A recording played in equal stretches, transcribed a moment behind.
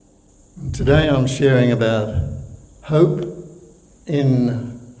Today I'm sharing about hope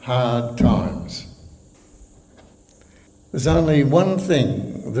in hard times. There's only one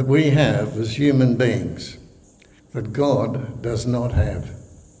thing that we have as human beings that God does not have,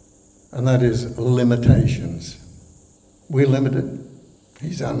 and that is limitations. We're limited,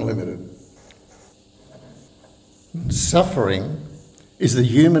 He's unlimited. Suffering is the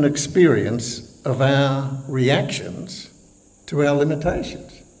human experience of our reactions to our limitations.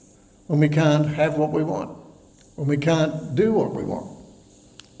 When we can't have what we want, when we can't do what we want,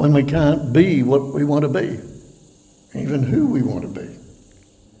 when we can't be what we want to be, even who we want to be.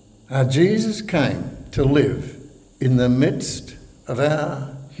 Jesus came to live in the midst of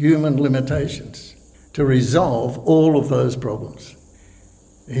our human limitations, to resolve all of those problems.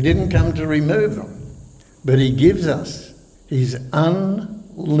 He didn't come to remove them, but He gives us His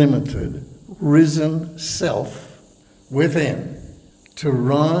unlimited, risen self within to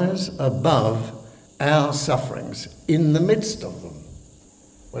rise above our sufferings in the midst of them.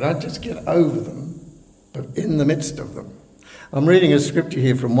 We don't just get over them, but in the midst of them. I'm reading a scripture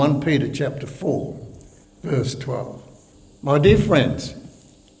here from 1 Peter chapter 4, verse 12. My dear friends,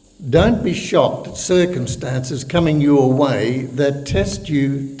 don't be shocked at circumstances coming your way that test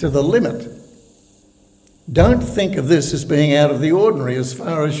you to the limit. Don't think of this as being out of the ordinary as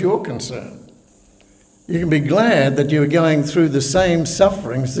far as you're concerned. You can be glad that you are going through the same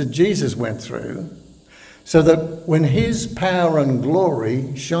sufferings that Jesus went through, so that when His power and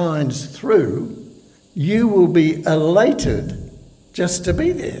glory shines through, you will be elated just to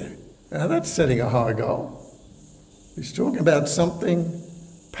be there. Now that's setting a high goal. He's talking about something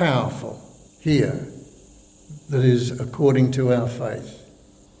powerful here that is according to our faith.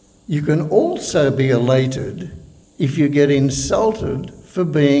 You can also be elated if you get insulted for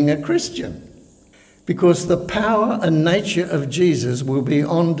being a Christian, because the power and nature of Jesus will be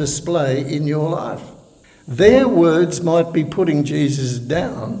on display in your life. Their words might be putting Jesus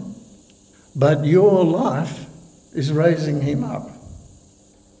down, but your life is raising Him up.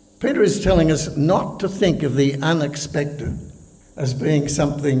 Peter is telling us not to think of the unexpected as being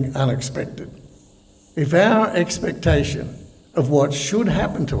something unexpected. If our expectation of what should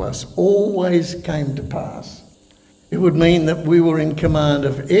happen to us always came to pass, it would mean that we were in command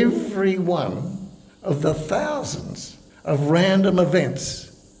of every one of the thousands of random events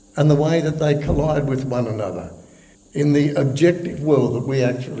and the way that they collide with one another in the objective world that we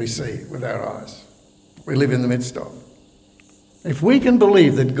actually see with our eyes. We live in the midst of. If we can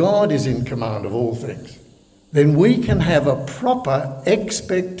believe that God is in command of all things, then we can have a proper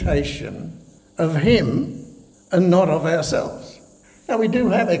expectation of Him and not of ourselves. Now, we do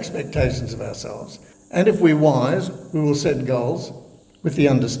have expectations of ourselves, and if we're wise, we will set goals with the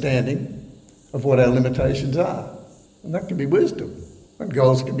understanding of what our limitations are. And that can be wisdom. And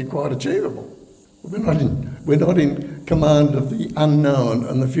goals can be quite achievable. We're not in command of the unknown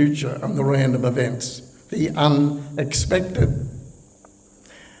and the future and the random events, the unexpected.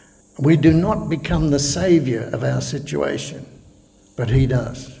 We do not become the saviour of our situation, but He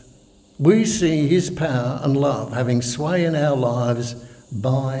does. We see His power and love having sway in our lives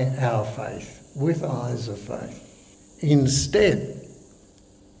by our faith, with eyes of faith, instead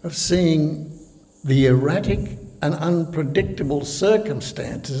of seeing the erratic and unpredictable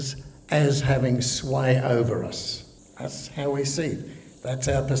circumstances as having sway over us. That's how we see it. That's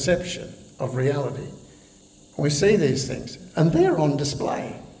our perception of reality. We see these things, and they're on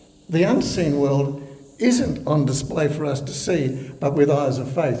display. The unseen world isn't on display for us to see, but with eyes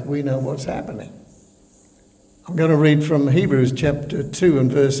of faith, we know what's happening. I'm going to read from Hebrews chapter 2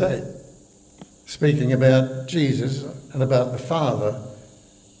 and verse 8, speaking about Jesus and about the Father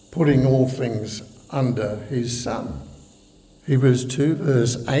putting all things under His Son. Hebrews 2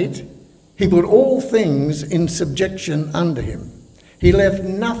 verse 8, He put all things in subjection under Him. He left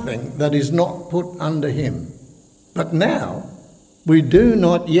nothing that is not put under Him. But now we do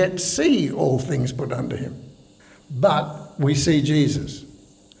not yet see all things put under Him. But we see Jesus,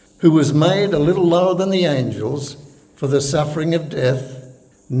 who was made a little lower than the angels for the suffering of death,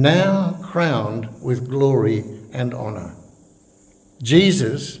 now crowned with glory and honour.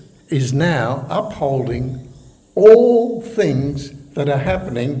 Jesus is now upholding all things that are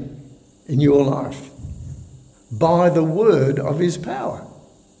happening in your life by the word of His power.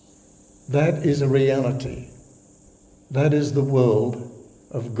 That is a reality. That is the world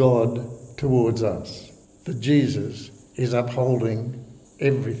of God towards us. That Jesus is upholding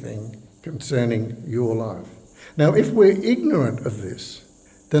everything concerning your life. Now, if we're ignorant of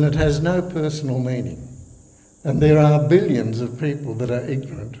this, then it has no personal meaning. And there are billions of people that are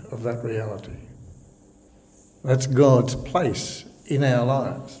ignorant of that reality. That's God's place in our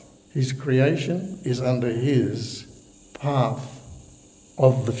lives. His creation is under his path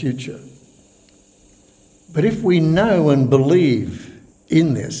of the future. But if we know and believe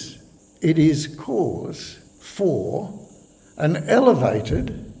in this, it is cause for an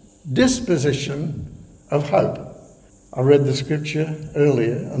elevated disposition of hope. I read the scripture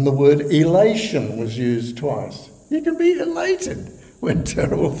earlier and the word elation was used twice. You can be elated when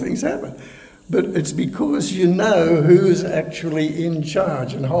terrible things happen. But it's because you know who's actually in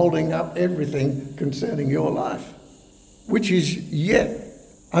charge and holding up everything concerning your life, which is yet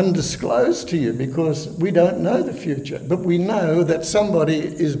undisclosed to you because we don't know the future. But we know that somebody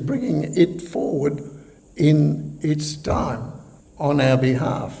is bringing it forward in its time on our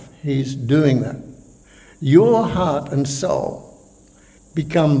behalf. He's doing that. Your heart and soul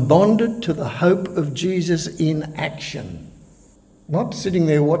become bonded to the hope of Jesus in action. Not sitting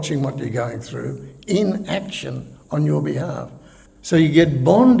there watching what you're going through, in action on your behalf. So you get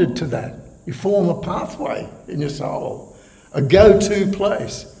bonded to that. You form a pathway in your soul, a go-to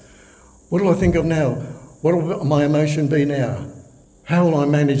place. What do I think of now? What will my emotion be now? How will I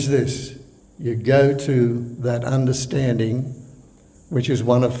manage this? You go to that understanding, which is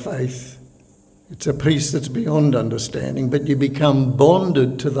one of faith. It's a peace that's beyond understanding, but you become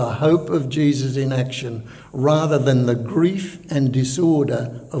bonded to the hope of Jesus in action rather than the grief and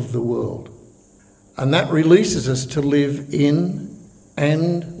disorder of the world. And that releases us to live in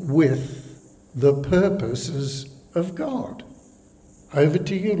and with the purposes of God. Over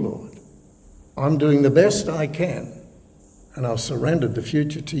to you, Lord. I'm doing the best I can, and I've surrendered the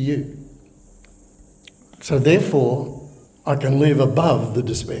future to you. So therefore, I can live above the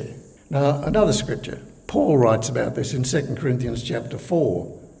despair. Now, another scripture. Paul writes about this in 2 Corinthians chapter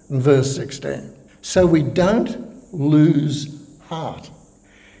 4 and verse 16. So we don't lose heart.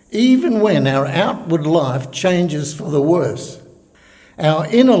 Even when our outward life changes for the worse, our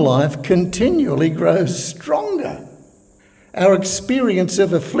inner life continually grows stronger. Our experience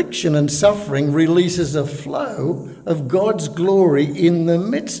of affliction and suffering releases a flow of God's glory in the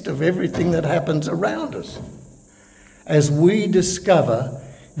midst of everything that happens around us. As we discover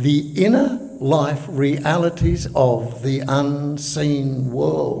the inner life realities of the unseen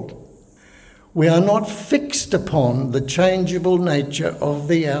world. We are not fixed upon the changeable nature of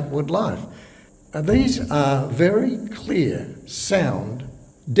the outward life. Now, these are very clear, sound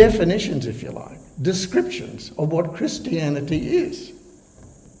definitions, if you like, descriptions of what Christianity is.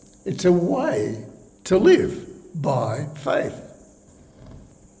 It's a way to live by faith.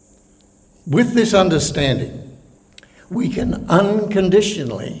 With this understanding, we can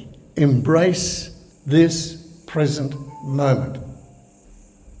unconditionally embrace this present moment.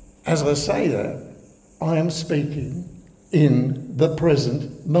 As I say that, I am speaking in the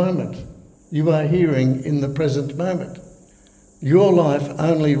present moment. You are hearing in the present moment. Your life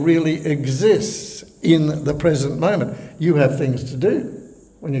only really exists in the present moment. You have things to do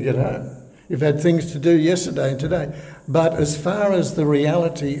when you get home. You've had things to do yesterday and today. But as far as the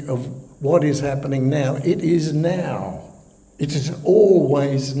reality of what is happening now, it is now. It is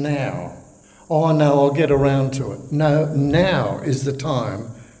always now. Oh no, I'll get around to it. No, now is the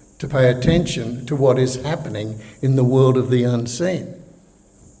time to pay attention to what is happening in the world of the unseen.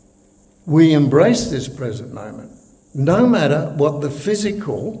 We embrace this present moment, no matter what the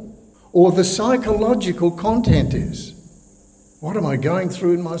physical or the psychological content is. What am I going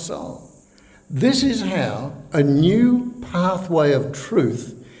through in my soul? This is how a new pathway of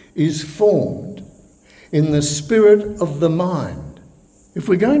truth is formed in the spirit of the mind. If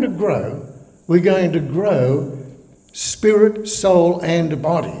we're going to grow, we're going to grow spirit, soul, and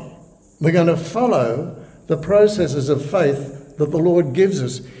body. We're going to follow the processes of faith that the Lord gives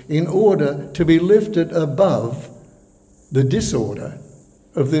us in order to be lifted above the disorder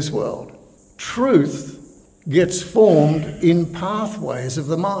of this world. Truth gets formed in pathways of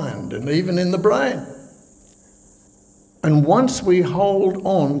the mind and even in the brain. And once we hold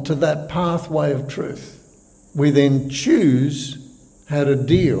on to that pathway of truth, we then choose how to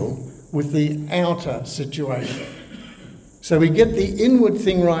deal with the outer situation. So we get the inward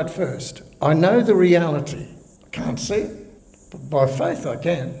thing right first. I know the reality. I can't see it, but by faith I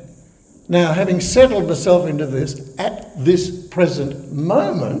can. Now, having settled myself into this, at this present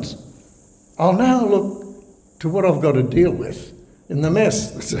moment, I'll now look to what I've got to deal with in the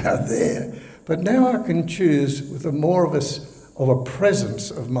mess that's out there. But now I can choose with a more of a presence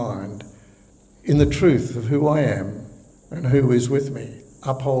of mind in the truth of who I am and who is with me,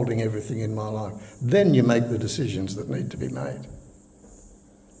 upholding everything in my life. Then you make the decisions that need to be made.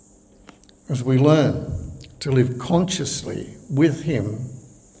 As we learn to live consciously with Him,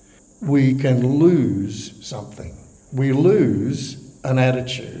 we can lose something. We lose an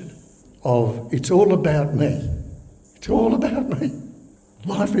attitude of it's all about me. It's all about me.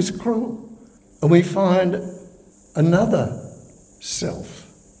 Life is cruel. And we find another self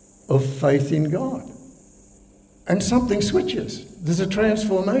of faith in God. And something switches. There's a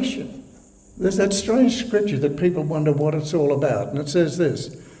transformation. There's that strange scripture that people wonder what it's all about. And it says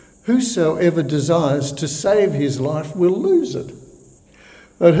this, whosoever desires to save his life will lose it.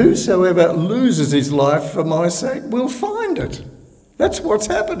 But whosoever loses his life for my sake will find it. That's what's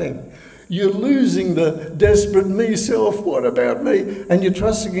happening. You're losing the desperate me self, what about me? And you're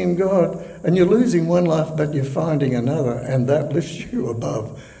trusting in God and you're losing one life, but you're finding another, and that lifts you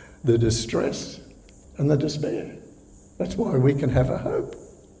above the distress and the despair. That's why we can have a hope.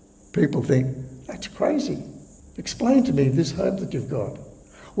 People think, that's crazy. Explain to me this hope that you've got.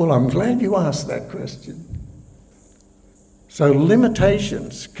 Well, I'm glad you asked that question. So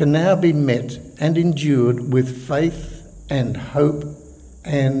limitations can now be met and endured with faith and hope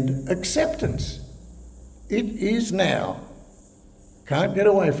and acceptance. It is now. Can't get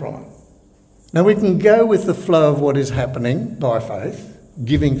away from it. Now we can go with the flow of what is happening by faith,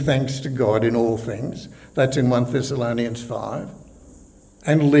 giving thanks to God in all things. That's in 1 Thessalonians 5.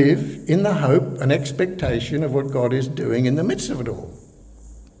 And live in the hope and expectation of what God is doing in the midst of it all.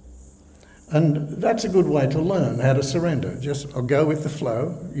 And that's a good way to learn how to surrender. Just I'll go with the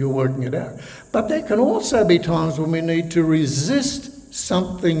flow, you're working it out. But there can also be times when we need to resist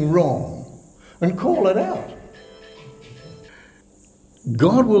something wrong and call it out.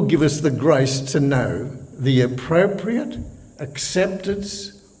 God will give us the grace to know the appropriate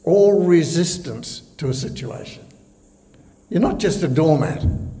acceptance or resistance to a situation. You're not just a doormat,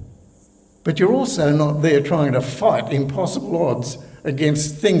 but you're also not there trying to fight impossible odds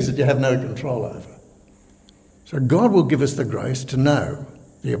against things that you have no control over. So God will give us the grace to know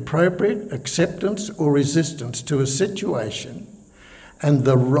the appropriate acceptance or resistance to a situation and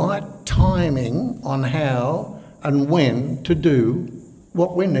the right timing on how and when to do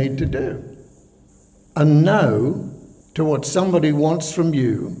what we need to do. A no to what somebody wants from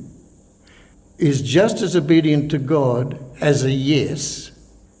you is just as obedient to God as a yes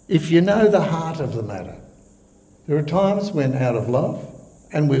if you know the heart of the matter. There are times when out of love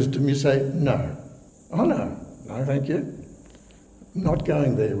and wisdom you say, no. Oh no, thank you. I'm not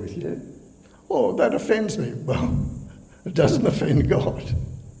going there with you. Oh, that offends me. Well, it doesn't offend God.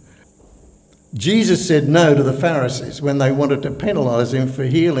 Jesus said no to the Pharisees when they wanted to penalise him for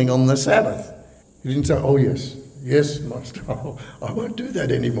healing on the Sabbath. He didn't say, oh yes, Master, I won't do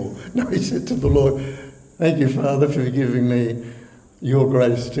that anymore. No, he said to the Lord, thank you, Father, for giving me your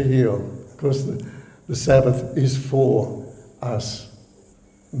grace to heal. Because the Sabbath is for us,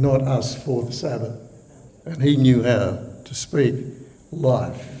 not us for the Sabbath. And he knew how to speak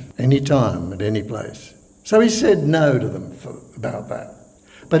life anytime, at any place. So he said no to them about that.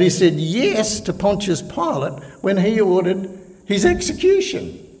 But he said yes to Pontius Pilate when he ordered his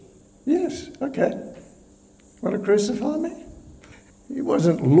execution. Yes, okay. Want to crucify me? He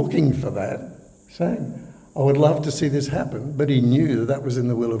wasn't looking for that, saying, I would love to see this happen, but he knew that that was in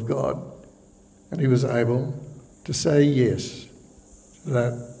the will of God. And he was able to say yes to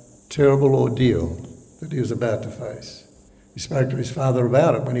that terrible ordeal that he was about to face. He spoke to his father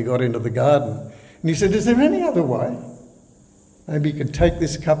about it when he got into the garden. And he said, is there any other way? Maybe you could take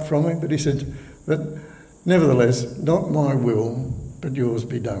this cup from me. But he said, but nevertheless, not my will, but yours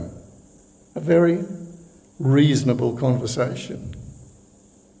be done. A very reasonable conversation.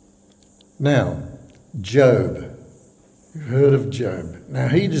 Now, Job. You've heard of Job. Now,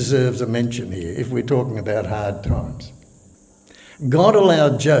 he deserves a mention here if we're talking about hard times. God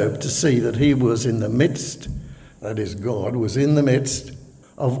allowed Job to see that he was in the midst, that is, God was in the midst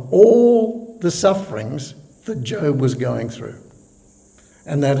of all the sufferings that Job was going through.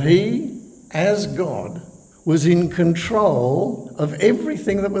 And that he, as God, was in control of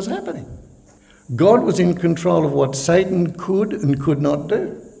everything that was happening. God was in control of what Satan could and could not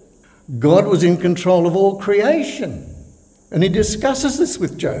do. God was in control of all creation. And he discusses this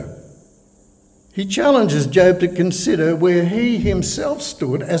with Job. He challenges Job to consider where he himself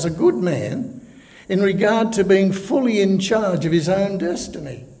stood as a good man in regard to being fully in charge of his own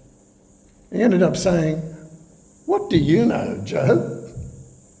destiny. He ended up saying, what do you know, Job?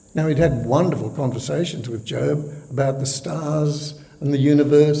 Now, he'd had wonderful conversations with Job about the stars and the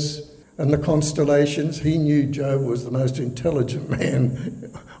universe and the constellations. He knew Job was the most intelligent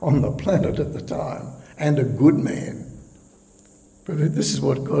man on the planet at the time and a good man. But this is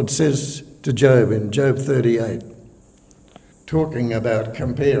what God says to Job in Job 38, talking about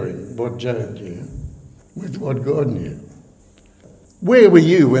comparing what Job knew with what God knew. Where were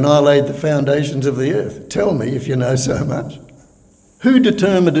you when I laid the foundations of the earth? Tell me if you know so much. Who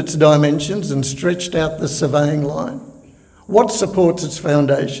determined its dimensions and stretched out the surveying line? What supports its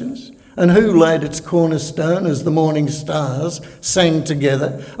foundations? And who laid its cornerstone as the morning stars sang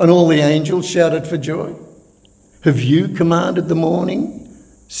together and all the angels shouted for joy? Have you commanded the morning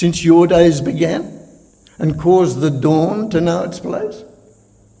since your days began and caused the dawn to know its place?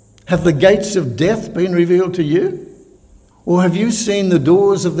 Have the gates of death been revealed to you? Or have you seen the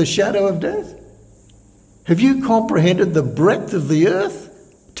doors of the shadow of death? Have you comprehended the breadth of the earth?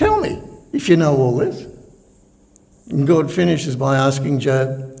 Tell me if you know all this. And God finishes by asking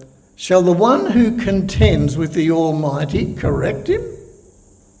Job, shall the one who contends with the Almighty correct him?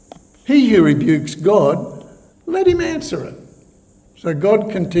 He who rebukes God, let him answer it. So God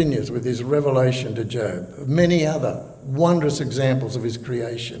continues with his revelation to Job of many other wondrous examples of his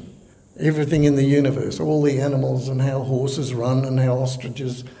creation. Everything in the universe, all the animals and how horses run and how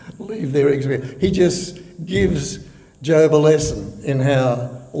ostriches leave their eggs. He just gives Job a lesson in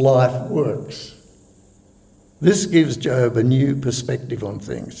how life works. This gives Job a new perspective on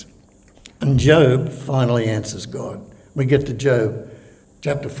things. And Job finally answers God. We get to Job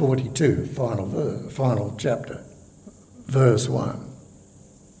chapter 42, final chapter, verse 1.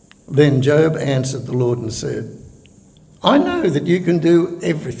 Then Job answered the Lord and said, I know that you can do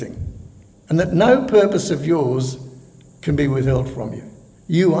everything, and that no purpose of yours can be withheld from you.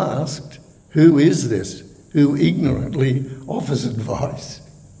 You asked, who is this who ignorantly offers advice?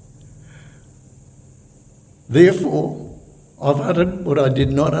 Therefore, I've uttered what I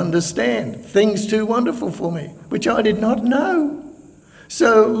did not understand, things too wonderful for me, which I did not know.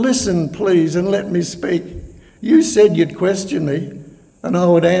 So listen, please, and let me speak. You said you'd question me, and I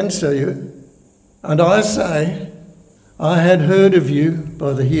would answer you. And I say, I had heard of you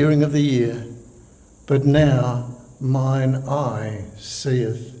by the hearing of the ear, but now mine eye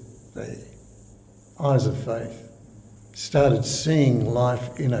seeth thee. Eyes of faith. Started seeing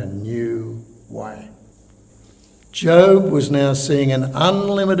life in a new way. Job was now seeing an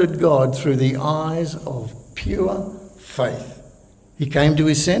unlimited God through the eyes of pure faith. He came to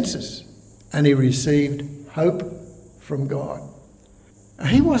his senses and he received hope from God.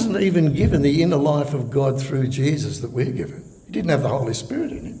 He wasn't even given the inner life of God through Jesus that we're given. He didn't have the Holy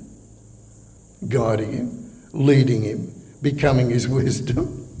Spirit in him, guiding him, leading him, becoming his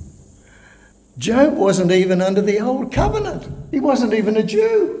wisdom. Job wasn't even under the old covenant. He wasn't even a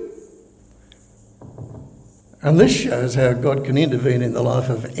Jew. And this shows how God can intervene in the life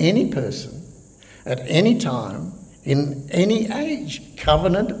of any person at any time, in any age,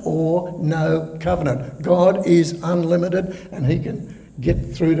 covenant or no covenant. God is unlimited and he can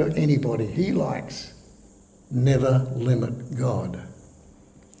get through to anybody he likes. Never limit God.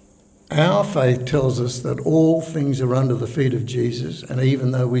 Our faith tells us that all things are under the feet of Jesus, and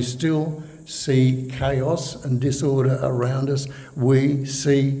even though we still see chaos and disorder around us, we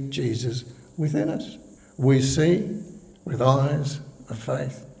see Jesus within us. We see with eyes of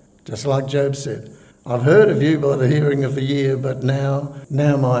faith. Just like Job said, I've heard of you by the hearing of the ear, but now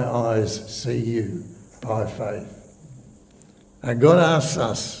my eyes see you by faith. And God asks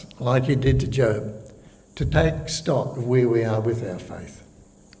us, like he did to Job, to take stock of where we are with our faith.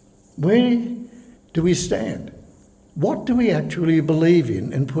 Where do we stand? What do we actually believe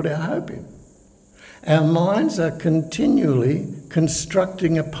in and put our hope in? Our minds are continually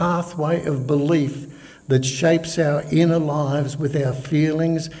constructing a pathway of belief that shapes our inner lives with our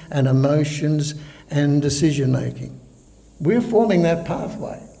feelings and emotions and decision making. We're forming that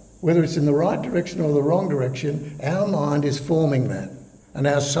pathway. Whether it's in the right direction or the wrong direction, our mind is forming that, and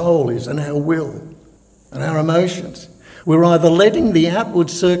our soul is, and our will, and our emotions. We're either letting the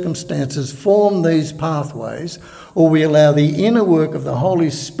outward circumstances form these pathways, or we allow the inner work of the Holy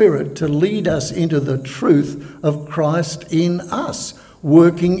Spirit to lead us into the truth of Christ in us,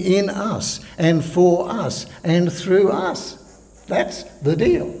 working in us, and for us, and through us. That's the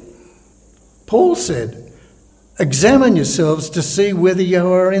deal. Paul said, examine yourselves to see whether you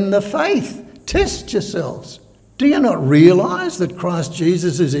are in the faith. Test yourselves. Do you not realise that Christ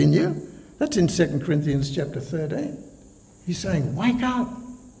Jesus is in you? That's in 2 Corinthians chapter 13. He's saying, wake up.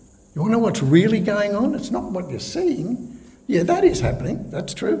 You want to know what's really going on? It's not what you're seeing. Yeah, that is happening.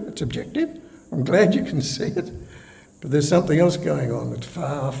 That's true. It's objective. I'm glad you can see it. But there's something else going on that's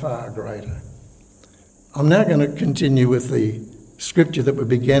far, far greater. I'm now going to continue with the scripture that we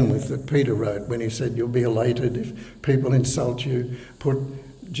began with, that Peter wrote when he said, you'll be elated if people insult you, put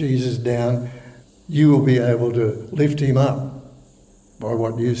Jesus down. You will be able to lift him up by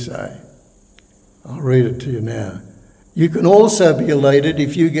what you say. I'll read it to you now. You can also be elated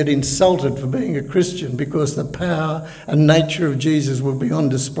if you get insulted for being a Christian, because the power and nature of Jesus will be on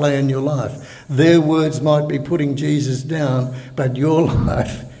display in your life. Their words might be putting Jesus down, but your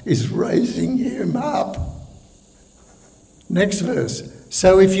life is raising him up. Next verse.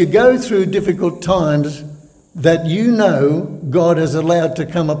 So if you go through difficult times that you know God has allowed to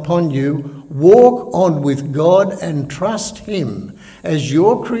come upon you, walk on with God and trust him as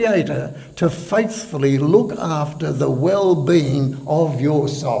your creator to faithfully look after the well-being of your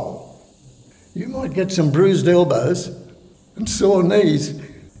soul. You might get some bruised elbows and sore knees.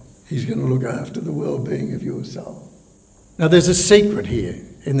 He's going to look after the well-being of your soul. Now there's a secret here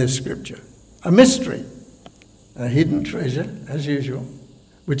in this scripture, a mystery, a hidden treasure, as usual,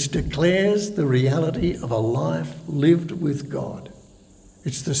 which declares the reality of a life lived with God.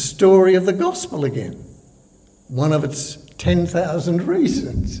 It's the story of the gospel again, one of its 10,000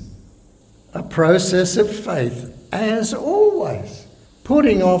 reasons. A process of faith, as always,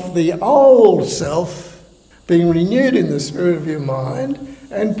 putting off the old self, being renewed in the spirit of your mind,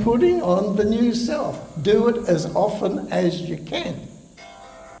 and putting on the new self. Do it as often as you can.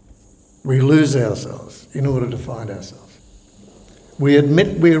 We lose ourselves in order to find ourselves. We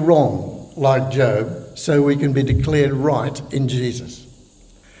admit we're wrong, like Job, so we can be declared right in Jesus.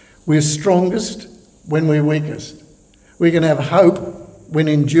 We're strongest when we're weakest. We can have hope when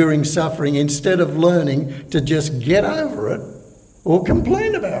enduring suffering instead of learning to just get over it or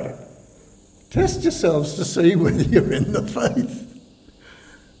complain about it. Test yourselves to see whether you're in the faith.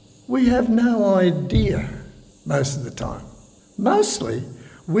 We have no idea most of the time. Mostly,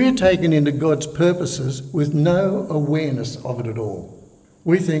 we're taken into God's purposes with no awareness of it at all.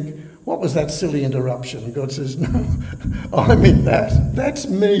 We think, what was that silly interruption? And God says, no, I'm in that. That's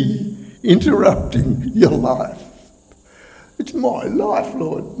me interrupting your life. It's my life,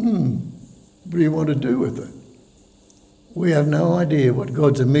 Lord. What do you want to do with it? We have no idea what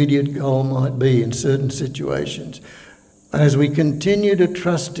God's immediate goal might be in certain situations. And as we continue to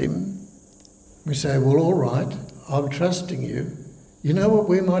trust him, we say, well, all right, I'm trusting you. You know what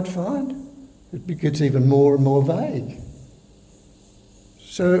we might find? It gets even more and more vague.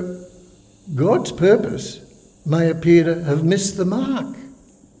 So God's purpose may appear to have missed the mark.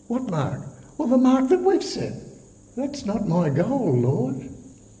 What mark? Well, the mark that we've set. That's not my goal, Lord.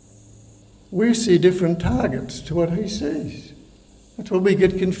 We see different targets to what he sees. That's where we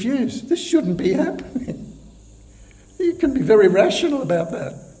get confused. This shouldn't be happening. You can be very rational about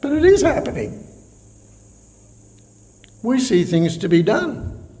that, but it is happening. We see things to be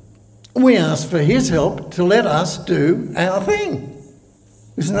done. We ask for his help to let us do our thing.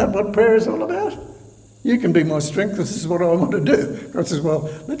 Isn't that what prayer is all about? You can be my strength. This is what I want to do. God says, well,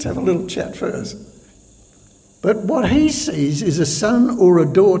 let's have a little chat first. But what he sees is a son or a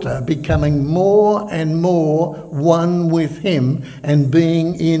daughter becoming more and more one with him and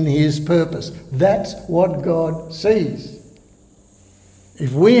being in his purpose. That's what God sees.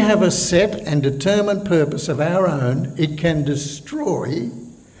 If we have a set and determined purpose of our own, it can destroy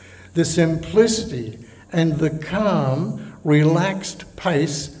the simplicity and the calm, relaxed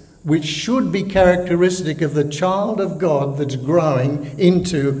pace which should be characteristic of the child of God that's growing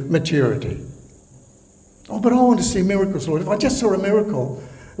into maturity. Oh, but I want to see miracles, Lord. If I just saw a miracle,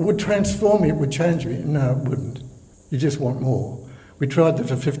 it would transform me, it would change me. No, it wouldn't. You just want more. We tried that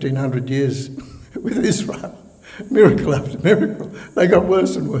for 1,500 years with Israel. Miracle after miracle. They got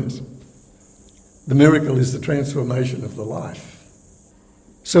worse and worse. The miracle is the transformation of the life.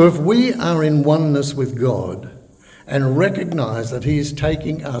 So if we are in oneness with God and recognise that he is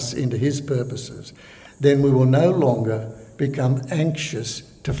taking us into his purposes, then we will no longer become anxious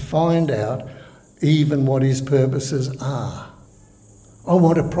to find out even what his purposes are. I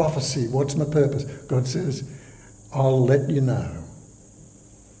want a prophecy. What's my purpose? God says, I'll let you know.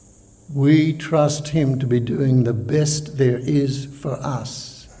 We trust him to be doing the best there is for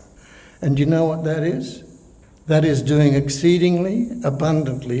us. And you know what that is? That is doing exceedingly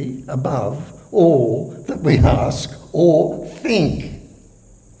abundantly above all that we ask or think.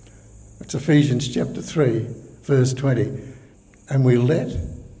 It's Ephesians chapter 3, verse 20. And we let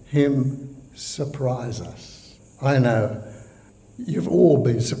him surprise us. I know you've all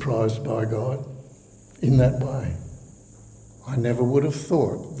been surprised by God in that way. I never would have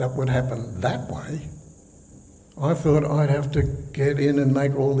thought that would happen that way. I thought I'd have to get in and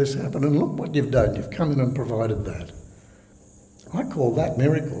make all this happen, and look what you've done. You've come in and provided that. I call that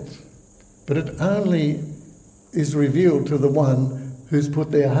miracles. But it only is revealed to the one who's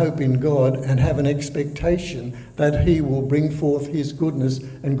put their hope in God and have an expectation that he will bring forth his goodness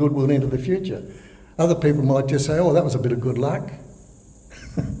and goodwill into the future. Other people might just say, oh, that was a bit of good luck.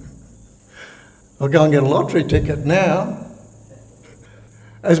 I'll go and get a lottery ticket now.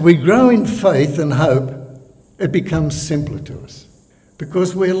 As we grow in faith and hope, it becomes simpler to us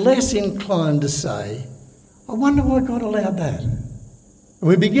because we're less inclined to say, I wonder why God allowed that. And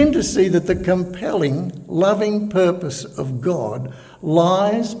we begin to see that the compelling, loving purpose of God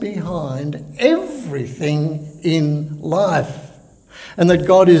lies behind everything in life, and that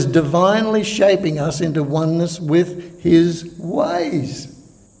God is divinely shaping us into oneness with his ways.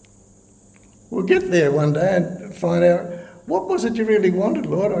 We'll get there one day and find out, what was it you really wanted,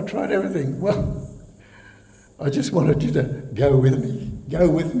 Lord? I tried everything. Well, I just wanted you to go with me. Go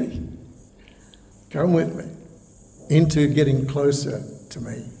with me. Come with me into getting closer to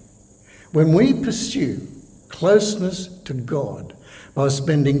me. When we pursue closeness to God by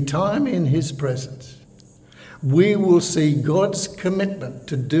spending time in his presence, we will see God's commitment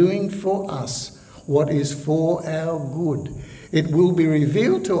to doing for us what is for our good. It will be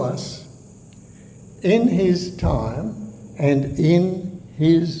revealed to us in his time and in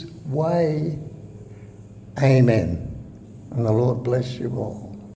his way. Amen. And the Lord bless you all.